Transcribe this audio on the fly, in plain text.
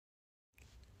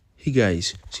Hey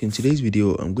guys, so in today's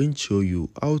video I'm going to show you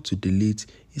how to delete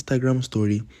Instagram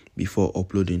story before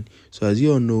uploading. So as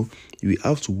you all know, you will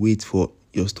have to wait for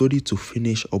your story to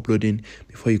finish uploading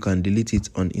before you can delete it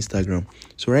on Instagram.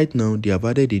 So right now they have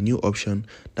added a new option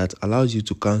that allows you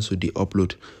to cancel the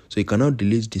upload. So you cannot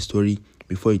delete the story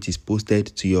before it is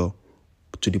posted to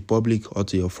the public or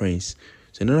to your friends.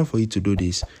 So in order for you to do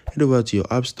this, head over to your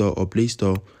App Store or Play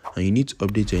Store and you need to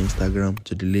update your Instagram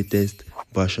to the latest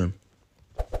version.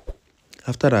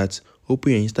 After that,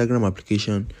 open your Instagram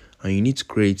application and you need to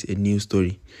create a new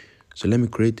story. So let me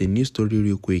create a new story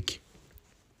real quick.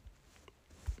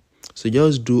 So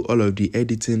just do all of the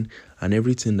editing and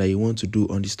everything that you want to do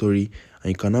on the story,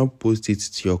 and you can now post it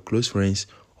to your close friends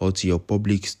or to your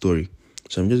public story.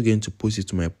 So I'm just going to post it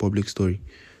to my public story.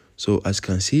 So as you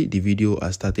can see, the video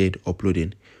has started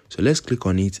uploading. So let's click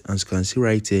on it, and as you can see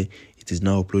right here, it is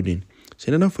now uploading. So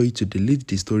in order for you to delete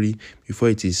the story before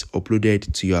it is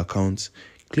uploaded to your account,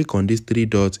 click on these three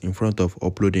dots in front of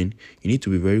uploading. You need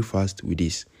to be very fast with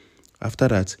this. After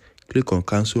that, click on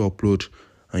cancel upload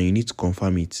and you need to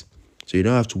confirm it. So you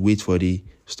don't have to wait for the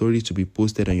story to be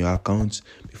posted on your account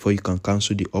before you can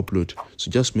cancel the upload. So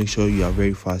just make sure you are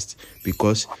very fast,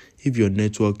 because if your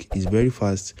network is very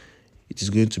fast, it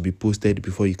is going to be posted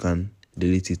before you can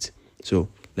delete it. So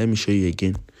let me show you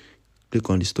again. Click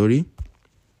on the story,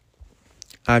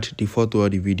 add the photo or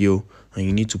the video, and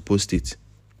you need to post it.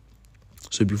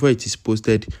 So before it is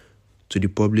posted to the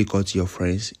public or to your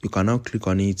friends, you can now click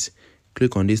on it.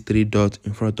 Click on these three dots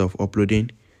in front of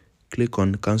uploading, click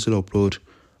on cancel upload,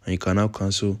 and you can now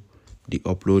cancel the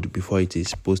upload before it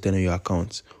is posted on your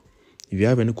account. If you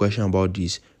have any question about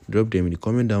this, drop them in the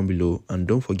comment down below, and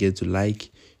don't forget to like,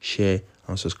 share,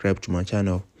 and subscribe to my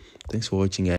channel. Thanks for watching, guys.